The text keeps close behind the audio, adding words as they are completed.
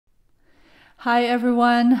Hi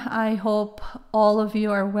everyone, I hope all of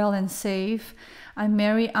you are well and safe. I'm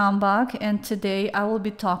Mary Ambach, and today I will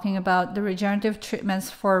be talking about the regenerative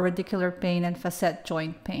treatments for radicular pain and facet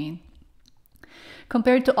joint pain.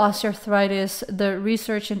 Compared to osteoarthritis, the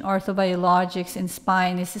research in orthobiologics in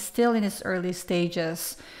spine is still in its early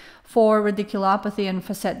stages. For radiculopathy and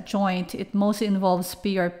facet joint, it mostly involves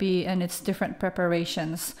PRP and its different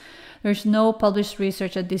preparations. There's no published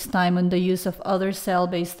research at this time on the use of other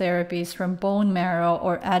cell-based therapies from bone marrow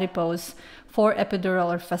or adipose for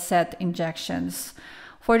epidural or facet injections.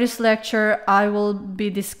 For this lecture, I will be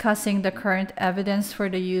discussing the current evidence for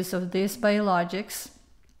the use of these biologics,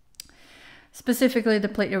 specifically the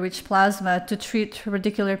platelet-rich plasma, to treat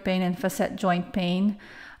radicular pain and facet joint pain.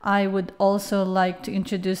 I would also like to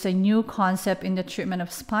introduce a new concept in the treatment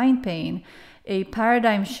of spine pain, a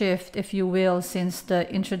paradigm shift, if you will, since the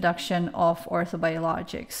introduction of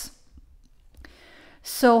orthobiologics.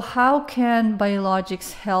 So how can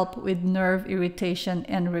biologics help with nerve irritation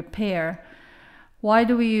and repair? Why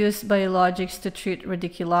do we use biologics to treat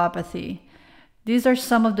radiculopathy? These are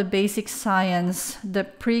some of the basic science, the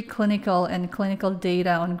preclinical and clinical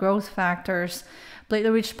data on growth factors,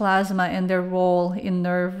 platelet-rich plasma, and their role in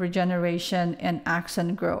nerve regeneration and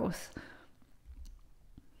axon growth.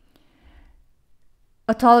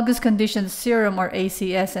 Autologous conditioned serum, or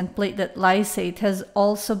ACS, and platelet lysate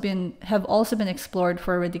have also been explored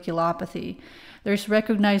for radiculopathy. There's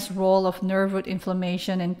recognized role of nerve root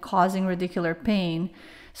inflammation in causing radicular pain.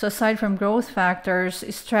 So aside from growth factors,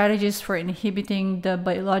 strategies for inhibiting the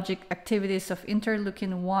biologic activities of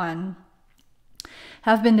interleukin-1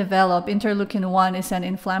 have been developed. Interleukin-1 is an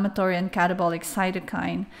inflammatory and catabolic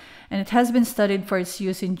cytokine, and it has been studied for its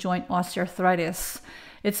use in joint osteoarthritis.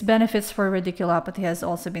 Its benefits for radiculopathy has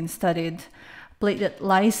also been studied. Platelet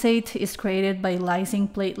lysate is created by lysing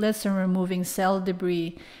platelets and removing cell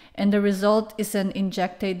debris, and the result is an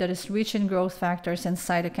injectate that is rich in growth factors and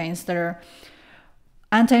cytokines that are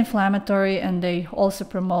anti-inflammatory, and they also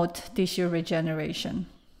promote tissue regeneration.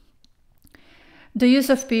 The use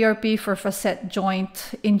of PRP for facet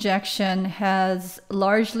joint injection has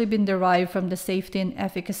largely been derived from the safety and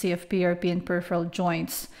efficacy of PRP in peripheral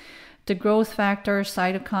joints. The growth factors,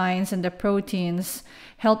 cytokines, and the proteins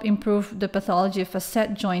help improve the pathology of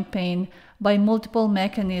facet joint pain by multiple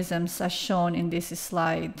mechanisms, as shown in this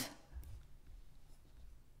slide.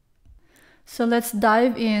 So let's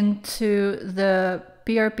dive into the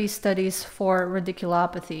PRP studies for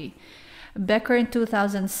radiculopathy. Becker in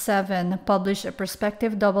 2007 published a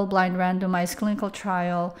prospective double-blind randomized clinical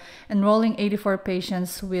trial enrolling 84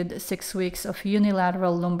 patients with 6 weeks of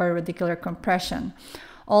unilateral lumbar radicular compression.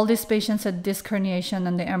 All these patients had disc herniation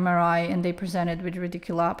on the MRI, and they presented with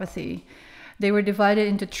radiculopathy. They were divided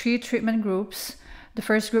into 3 treatment groups. The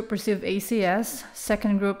first group received ACS,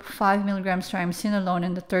 second group 5 mg triamcinolone,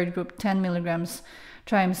 and the third group 10 mg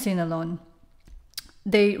triamcinolone.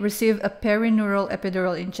 They received a perineural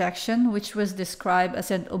epidural injection, which was described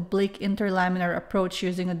as an oblique interlaminar approach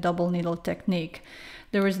using a double needle technique.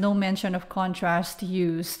 There was no mention of contrast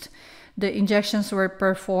used. The injections were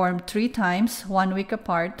performed 3 times, 1 week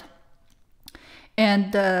apart,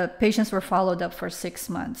 and the patients were followed up for 6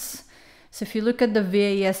 months. So if you look at the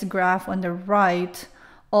VAS graph on the right,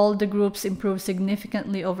 all the groups improved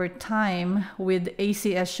significantly over time, with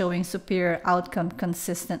ACS showing superior outcome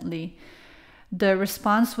consistently. The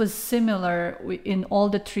response was similar in all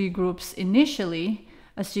the 3 groups initially,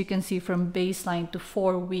 as you can see, from baseline to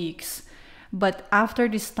 4 weeks. But after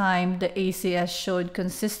this time, the ACS showed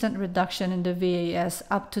consistent reduction in the VAS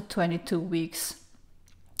up to 22 weeks.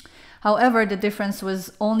 However, the difference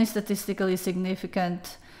was only statistically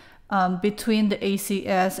significant between the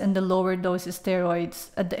ACS and the lower dose steroids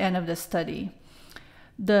at the end of the study.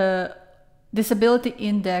 The Disability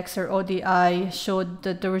Index, or ODI, showed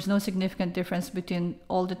that there was no significant difference between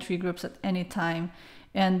all the 3 groups at any time,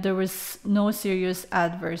 and there was no serious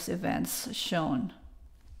adverse events shown.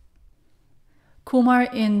 Kumar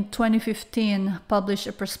in 2015 published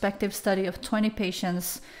a prospective study of 20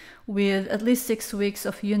 patients with at least 6 weeks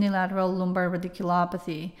of unilateral lumbar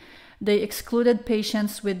radiculopathy. They excluded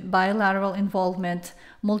patients with bilateral involvement,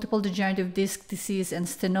 multiple degenerative disc disease, and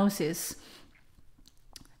stenosis.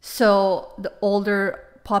 So the older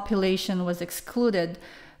population was excluded.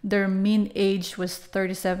 Their mean age was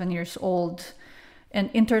 37 years old. An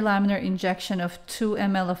interlaminar injection of 2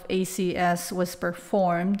 ml of ACS was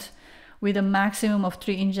performed with a maximum of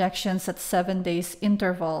 3 injections at 7 days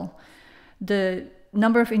interval. The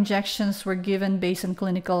number of injections were given based on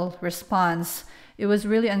clinical response. It was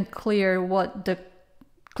really unclear what the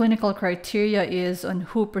clinical criteria is on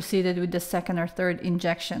who proceeded with the second or third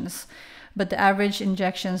injections. but the average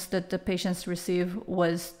injections that the patients received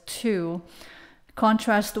was 2.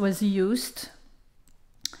 Contrast was used,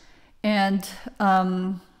 and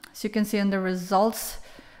as you can see in the results,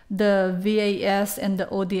 the VAS and the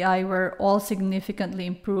ODI were all significantly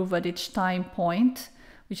improved at each time point,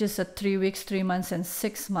 which is at 3 weeks, 3 months, and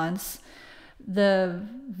 6 months. The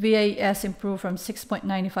VAS improved from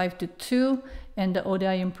 6.95 to 2, and the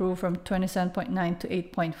ODI improved from 27.9 to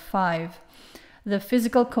 8.5. The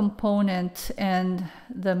physical component and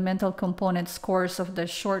the mental component scores of the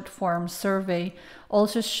short form survey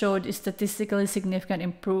also showed a statistically significant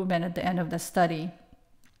improvement at the end of the study.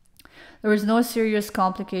 There was no serious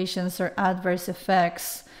complications or adverse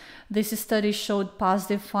effects. This study showed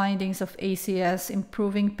positive findings of ACS,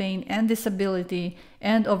 improving pain and disability,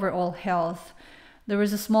 and overall health. There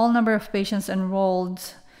was a small number of patients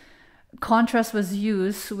enrolled. Contrast was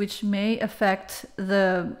used, which may affect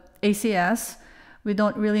the ACS. We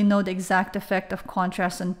don't really know the exact effect of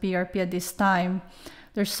contrast on PRP at this time.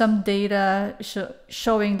 There's some data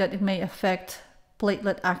showing that it may affect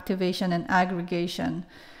platelet activation and aggregation.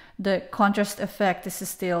 The contrast effect is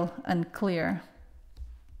still unclear.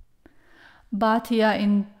 Bhatia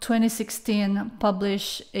in 2016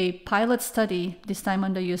 published a pilot study, this time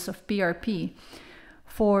on the use of PRP,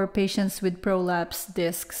 for patients with prolapsed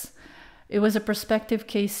discs. It was a prospective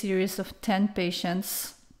case series of 10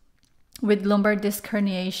 patients with lumbar disc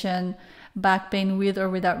herniation, back pain with or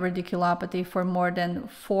without radiculopathy for more than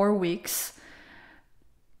 4 weeks,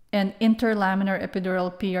 and interlaminar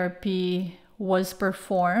epidural PRP was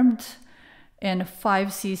performed, and 5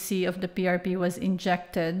 cc of the PRP was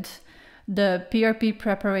injected. The PRP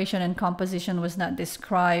preparation and composition was not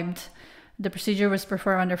described. The procedure was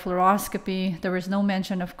performed under fluoroscopy. There was no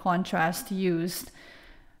mention of contrast used.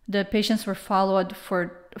 The patients were followed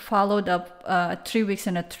up at 3 weeks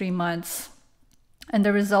and at 3 months. And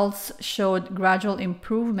the results showed gradual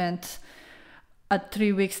improvement at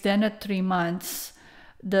 3 weeks, then at 3 months.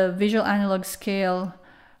 The visual analog scale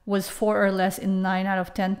was 4 or less in 9 out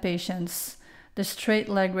of 10 patients. The straight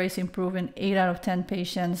leg raise improved in 8 out of 10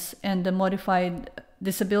 patients, and the modified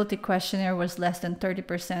disability questionnaire was less than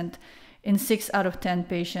 30% in 6 out of 10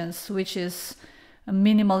 patients, which is a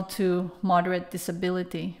minimal to moderate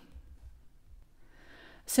disability.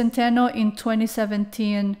 Centeno in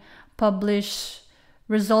 2017 published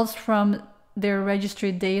results from their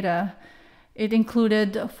registry data. It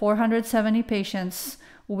included 470 patients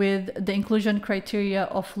with the inclusion criteria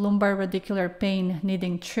of lumbar radicular pain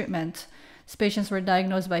needing treatment. These patients were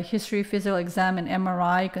diagnosed by history, physical exam, and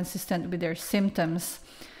MRI consistent with their symptoms.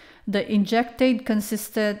 The injected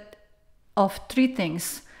consisted of 3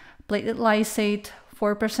 things: platelet lysate,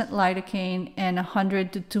 4% lidocaine, and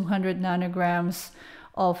 100 to 200 nanograms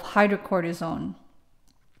of hydrocortisone.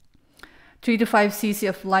 3 to 5 cc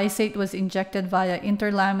of lysate was injected via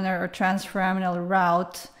interlaminar or transforaminal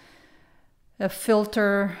route. A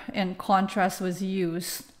filter and contrast was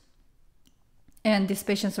used. And these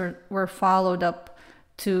patients were followed up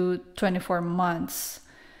to 24 months.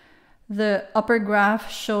 The upper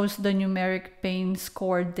graph shows the numeric pain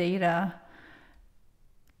score data.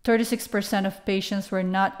 36% of patients were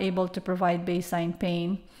not able to provide baseline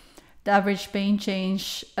pain. The average pain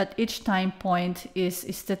change at each time point is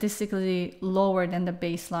statistically lower than the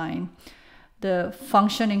baseline. The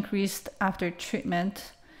function increased after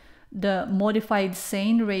treatment. The modified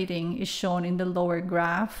SANE rating is shown in the lower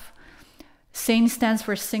graph. SANE stands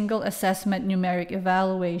for Single Assessment Numeric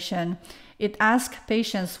Evaluation. It asks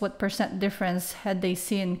patients what % difference had they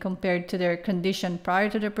seen compared to their condition prior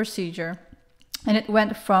to the procedure, and it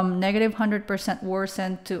went from negative 100%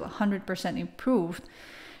 worsened to 100% improved.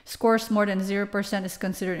 Scores more than 0% is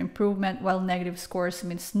considered improvement, while negative scores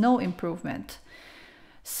means no improvement.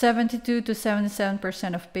 72 to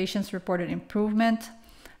 77% of patients reported improvement.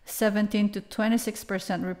 17 to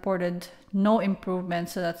 26% reported no improvement,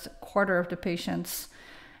 so that's a quarter of the patients.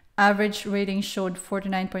 Average rating showed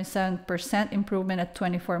 49.7% improvement at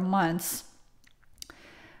 24 months.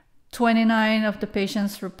 29 of the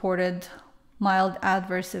patients reported mild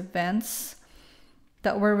adverse events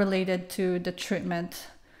that were related to the treatment.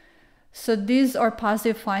 So these are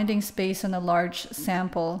positive findings based on a large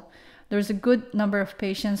sample. There's a good number of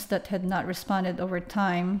patients that had not responded over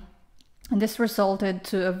time, and this resulted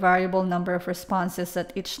to a variable number of responses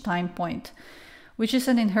at each time point, which is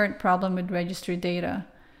an inherent problem with registry data.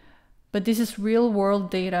 But this is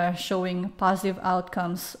real-world data showing positive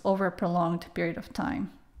outcomes over a prolonged period of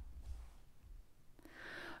time.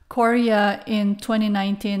 Korea in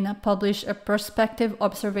 2019 published a prospective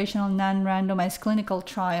observational non-randomized clinical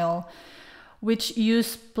trial which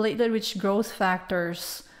used platelet-rich growth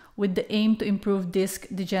factors with the aim to improve disc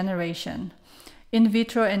degeneration. In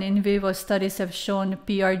vitro and in vivo studies have shown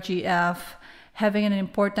PRGF having an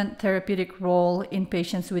important therapeutic role in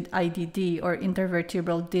patients with IDD, or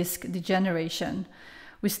intervertebral disc degeneration.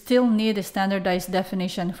 We still need a standardized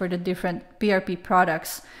definition for the different PRP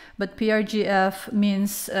products, but PRGF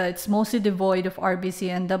means it's mostly devoid of RBC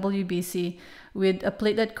and WBC, with a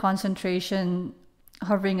platelet concentration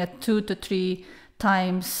hovering at 2 to 3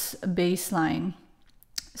 times baseline.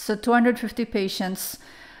 So 250 patients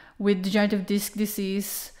with degenerative disc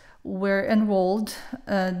disease were enrolled.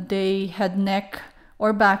 They had neck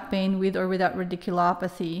or back pain with or without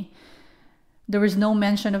radiculopathy. There was no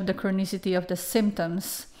mention of the chronicity of the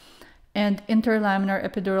symptoms, and interlaminar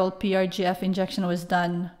epidural PRGF injection was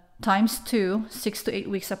done ×2, 6 to 8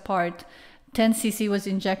 weeks apart. 10 cc was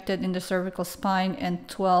injected in the cervical spine and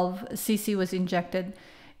 12 cc was injected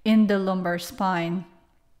in the lumbar spine.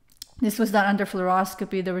 This was done under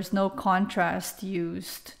fluoroscopy. There was no contrast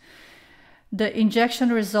used. The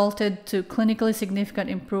injection resulted to clinically significant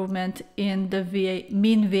improvement in the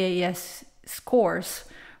mean VAS scores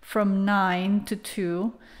from 9 to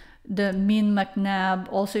 2. The mean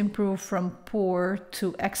McNabb also improved from poor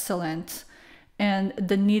to excellent. And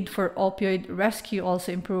the need for opioid rescue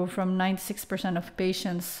also improved from 96% of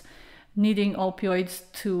patients needing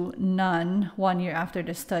opioids to none 1 year after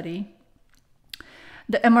the study.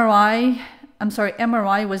 The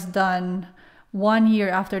MRI was done 1 year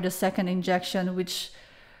after the second injection, which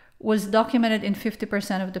was documented in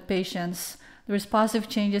 50% of the patients. There was positive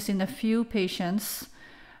changes in a few patients.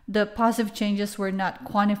 The positive changes were not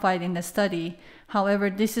quantified in the study. However,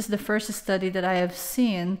 this is the first study that I have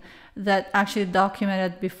seen that actually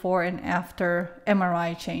documented before and after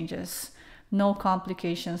MRI changes. No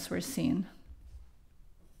complications were seen.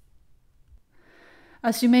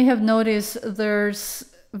 As you may have noticed,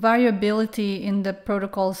 there's variability in the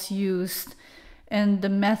protocols used and the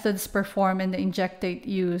methods performed and the injectate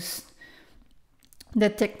used. The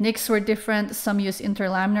techniques were different. Some use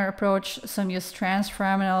interlaminar approach, some use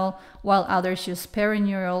transforaminal, while others use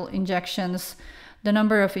perineural injections. The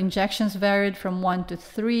number of injections varied from 1 to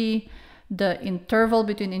 3. The interval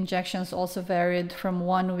between injections also varied from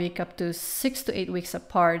 1 week up to 6 to 8 weeks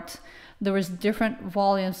apart. There was different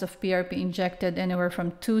volumes of PRP injected, anywhere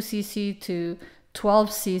from 2 cc to 12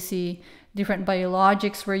 cc. Different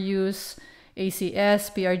biologics were used,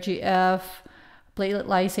 ACS, PRGF, platelet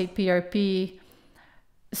lysate PRP.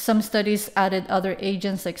 Some studies added other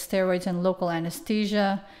agents like steroids and local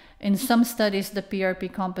anesthesia. In some studies, the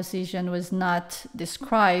PRP composition was not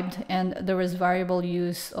described and there was variable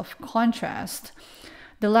use of contrast.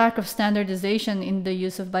 The lack of standardization in the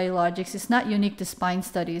use of biologics is not unique to spine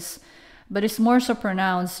studies, but is more so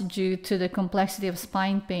pronounced due to the complexity of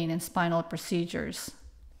spine pain and spinal procedures.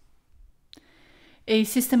 A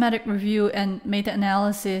systematic review and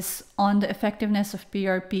meta-analysis on the effectiveness of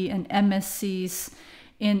PRP and MSCs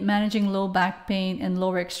in managing low back pain and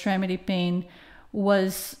lower extremity pain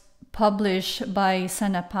was published by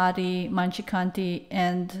Sanapati, Manchikanti,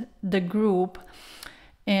 and the group.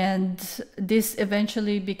 And this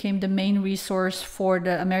eventually became the main resource for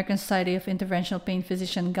the American Society of Interventional Pain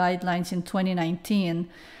Physician guidelines in 2019.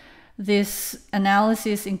 This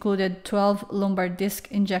analysis included 12 lumbar disc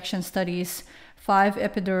injection studies, 5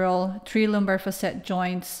 epidural, 3 lumbar facet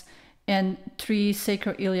joints, and 3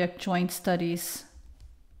 sacroiliac joint studies.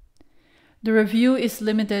 The review is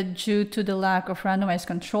limited due to the lack of randomized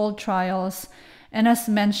controlled trials, and as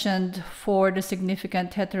mentioned, for the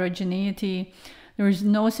significant heterogeneity, there is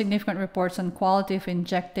no significant reports on quality of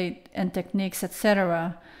injectate and techniques,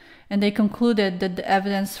 etc. And they concluded that the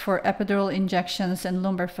evidence for epidural injections and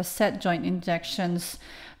lumbar facet joint injections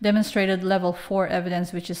demonstrated level 4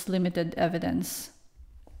 evidence, which is limited evidence.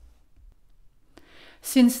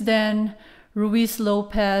 Since then,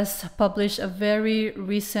 Ruiz-Lopez published a very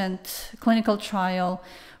recent clinical trial,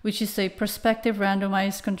 which is a prospective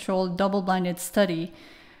randomized controlled double-blinded study.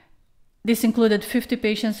 This included 50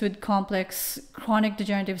 patients with complex chronic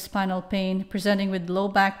degenerative spinal pain presenting with low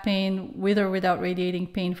back pain with or without radiating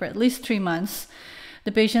pain for at least 3 months.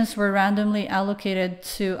 The patients were randomly allocated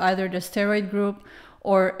to either the steroid group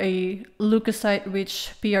or a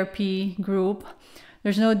leukocyte-rich PRP group.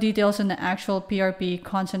 There's no details on the actual PRP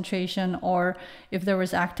concentration or if there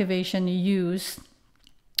was activation used,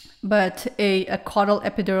 but a caudal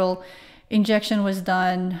epidural injection was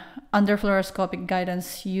done under fluoroscopic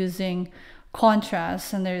guidance using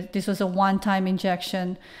contrast, and this was a one-time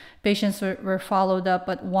injection. Patients were followed up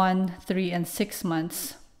at 1, 3, and 6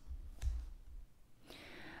 months.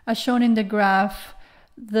 As shown in the graph,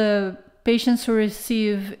 the patients who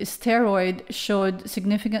receive steroid showed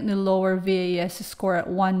significantly lower VAS score at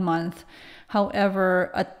 1 month.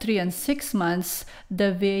 However, at 3 and 6 months,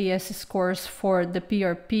 the VAS scores for the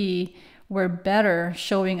PRP were better,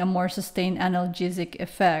 showing a more sustained analgesic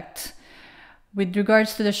effect. With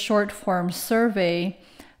regards to the short form survey,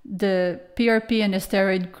 the PRP and the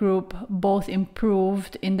steroid group both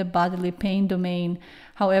improved in the bodily pain domain.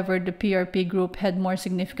 However, the PRP group had more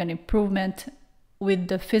significant improvement with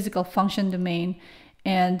the physical function domain,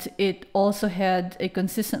 and it also had a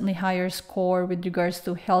consistently higher score with regards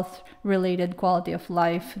to health-related quality of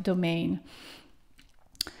life domain.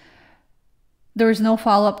 There was no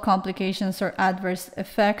follow-up complications or adverse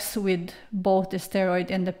effects with both the steroid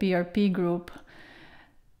and the PRP group.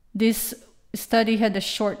 This study had a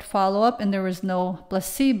short follow-up and there was no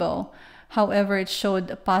placebo. However, it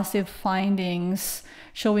showed positive findings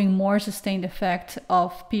showing more sustained effect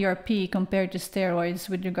of PRP compared to steroids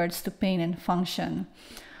with regards to pain and function.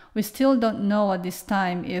 We still don't know at this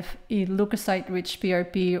time if a leukocyte-rich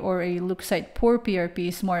PRP or a leukocyte-poor PRP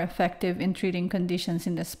is more effective in treating conditions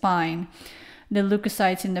in the spine. The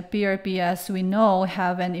leukocytes in the PRP, as we know,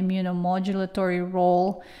 have an immunomodulatory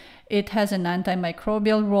role. It has an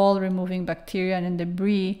antimicrobial role, removing bacteria and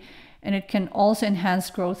debris, and it can also enhance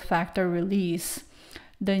growth factor release.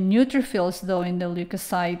 The neutrophils, though, in the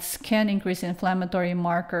leukocytes can increase inflammatory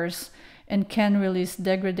markers and can release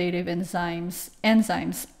degradative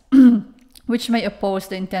enzymes which may oppose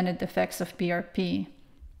the intended effects of PRP.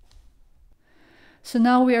 So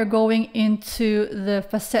now we are going into the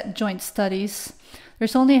facet joint studies.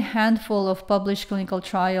 There's only a handful of published clinical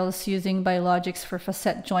trials using biologics for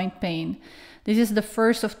facet joint pain. This is the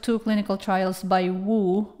first of 2 clinical trials by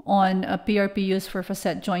Wu on a PRP used for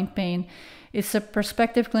facet joint pain. It's a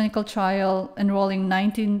prospective clinical trial enrolling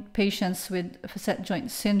 19 patients with facet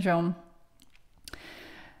joint syndrome.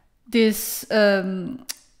 These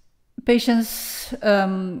patients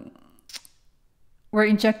were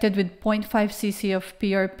injected with 0.5 cc of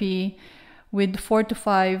PRP with 4 to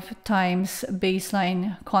 5 times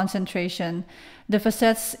baseline concentration. The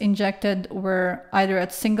facets injected were either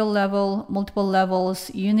at single level, multiple levels,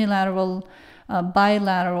 unilateral,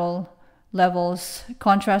 bilateral levels.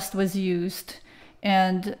 Contrast was used,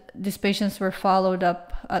 and these patients were followed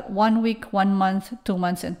up at 1 week, 1 month, 2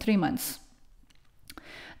 months, and 3 months.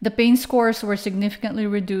 The pain scores were significantly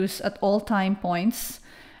reduced at all time points.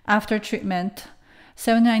 After treatment,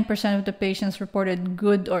 79% of the patients reported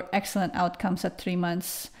good or excellent outcomes at 3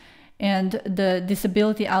 months, and the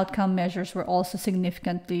disability outcome measures were also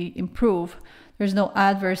significantly improved. There's no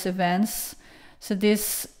adverse events. So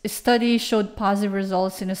this study showed positive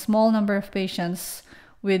results in a small number of patients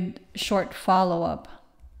with short follow-up.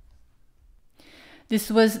 This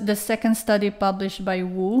was the second study published by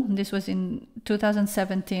Wu. This was in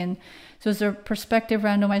 2017. So it was a prospective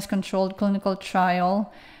randomized controlled clinical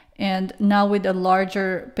trial, and now with a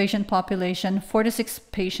larger patient population, 46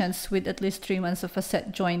 patients with at least 3 months of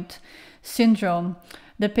facet joint syndrome.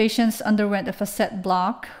 The patients underwent a facet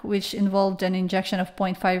block, which involved an injection of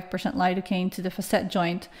 0.5% lidocaine to the facet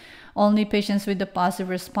joint. Only patients with a positive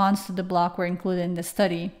response to the block were included in the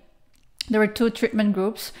study. There were 2 treatment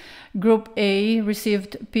groups. Group A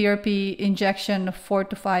received PRP injection of 4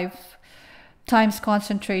 to 5 times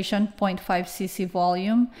concentration, 0.5 cc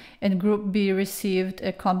volume, and Group B received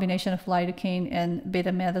a combination of lidocaine and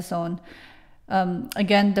betamethasone.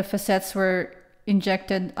 Again, the facets were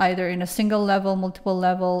injected either in a single level, multiple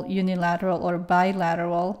level, unilateral, or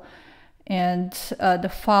bilateral, and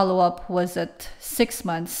the follow-up was at 6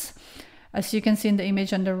 months. As you can see in the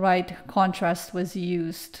image on the right, contrast was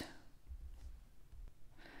used.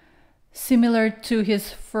 Similar to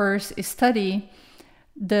his first study,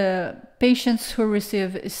 the patients who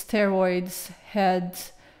received steroids had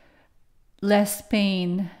less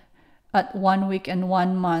pain at 1 week and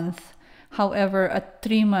 1 month. However, at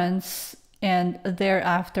 3 months and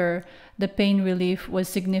thereafter, the pain relief was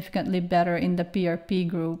significantly better in the PRP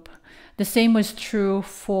group. The same was true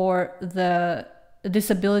for the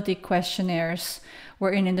disability questionnaires,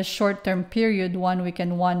 wherein in the short-term period, 1 week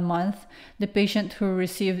and 1 month, the patient who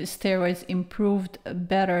received steroids improved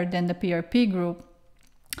better than the PRP group.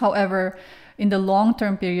 However, in the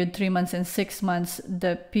long-term period, 3 months and 6 months,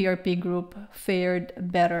 the PRP group fared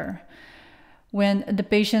better. When the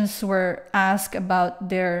patients were asked about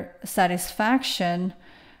their satisfaction,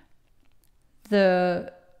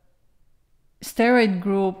 the steroid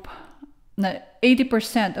group,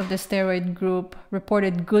 80% of the steroid group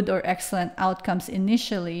reported good or excellent outcomes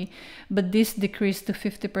initially, but this decreased to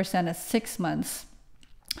 50% at 6 months.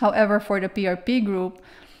 However, for the PRP group,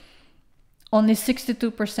 only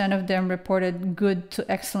 62% of them reported good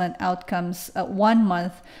to excellent outcomes at 1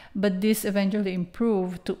 month, but this eventually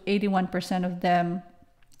improved to 81% of them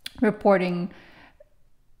reporting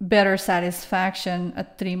better satisfaction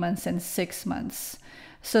at 3 months and 6 months.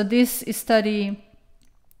 So this study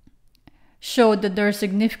showed that there's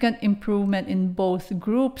significant improvement in both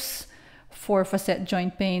groups for facet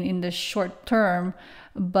joint pain in the short term,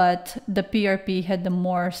 but the PRP had the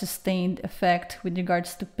more sustained effect with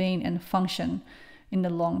regards to pain and function in the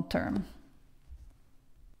long term.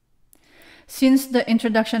 Since the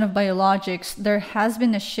introduction of biologics, there has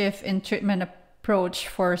been a shift in treatment approach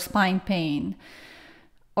for spine pain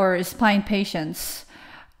or spine patients.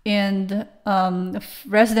 In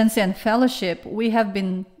residency and fellowship, we have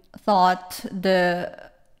been taught the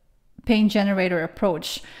pain generator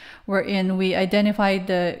approach, wherein we identify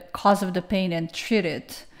the cause of the pain and treat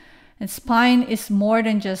it. And spine is more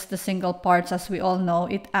than just the single parts, as we all know.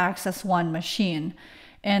 It acts as one machine.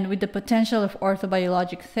 And with the potential of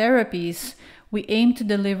orthobiologic therapies, we aim to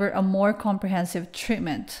deliver a more comprehensive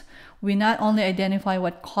treatment. We not only identify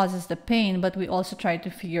what causes the pain, but we also try to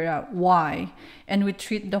figure out why. And we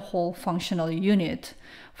treat the whole functional unit.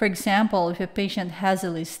 For example, if a patient has a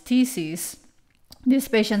listhesis, these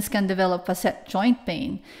patients can develop facet joint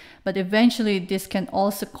pain, but eventually this can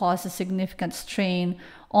also cause a significant strain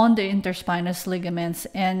on the interspinous ligaments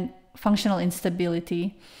and functional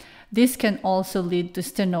instability. This can also lead to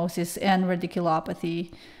stenosis and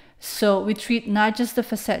radiculopathy. So we treat not just the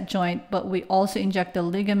facet joint, but we also inject the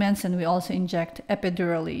ligaments and we also inject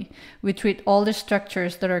epidurally. We treat all the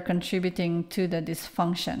structures that are contributing to the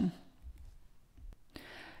dysfunction.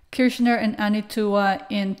 Kirchner and Anitua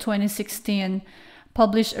in 2016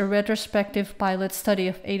 published a retrospective pilot study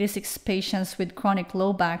of 86 patients with chronic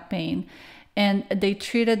low back pain, and they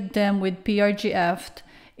treated them with PRGF,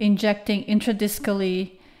 injecting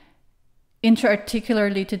intradiscally,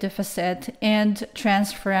 intraarticularly to the facet, and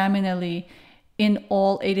transforaminally in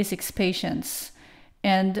all 86 patients.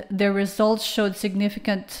 And their results showed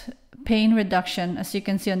significant pain reduction, as you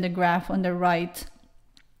can see on the graph on the right.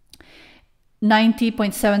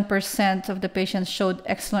 90.7% of the patients showed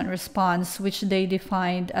excellent response, which they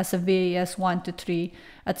defined as a VAS 1 to 3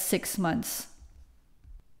 at 6 months.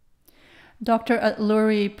 Dr.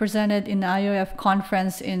 Atluri presented in the IOF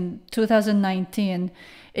conference in 2019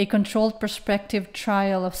 a controlled prospective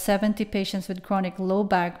trial of 70 patients with chronic low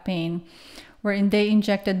back pain, wherein they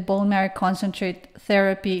injected bone marrow concentrate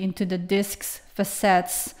therapy into the discs,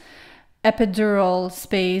 facets, epidural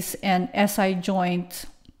space, and SI joint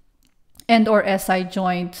and/or SI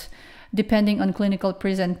joint, depending on clinical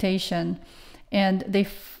presentation. And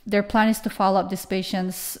their plan is to follow up these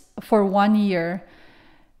patients for 1 year.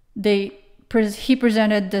 He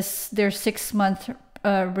presented their 6-month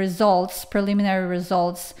results, preliminary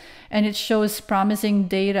results, and it shows promising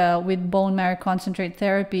data with bone marrow concentrate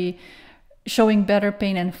therapy showing better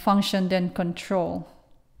pain and function than control.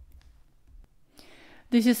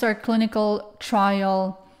 This is our clinical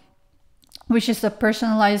trial, which is a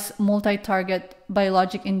personalized multi-target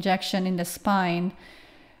biologic injection in the spine.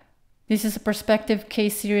 This is a prospective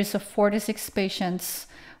case series of 46 patients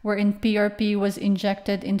wherein PRP was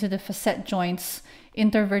injected into the facet joints,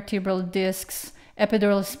 intervertebral discs,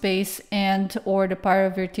 epidural space, and/or the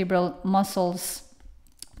paravertebral muscles.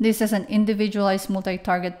 This is an individualized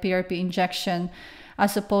multi-target PRP injection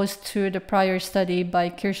as opposed to the prior study by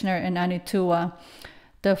Kirchner and Anitua.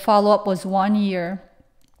 The follow-up was 1 year,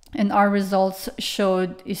 and our results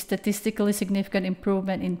showed a statistically significant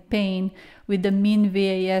improvement in pain with the mean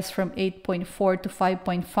VAS from 8.4 to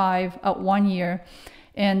 5.5 at 1 year,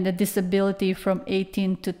 and the disability from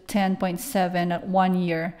 18 to 10.7 at 1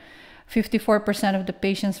 year. 54% of the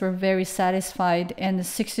patients were very satisfied, and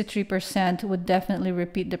 63% would definitely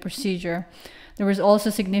repeat the procedure. There was also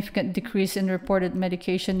significant decrease in reported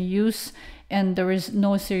medication use, and there was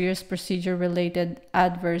no serious procedure-related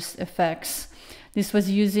adverse effects. This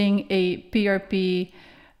was using a PRP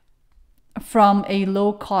from a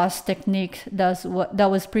low-cost technique that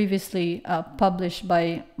was previously published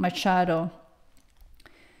by Machado.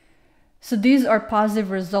 So these are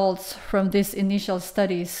positive results from these initial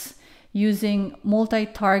studies using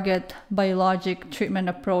multi-target biologic treatment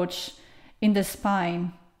approach in the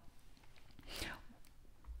spine.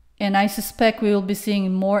 And I suspect we will be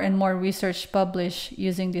seeing more and more research published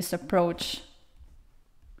using this approach.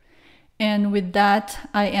 And with that,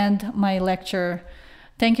 I end my lecture.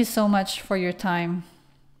 Thank you so much for your time.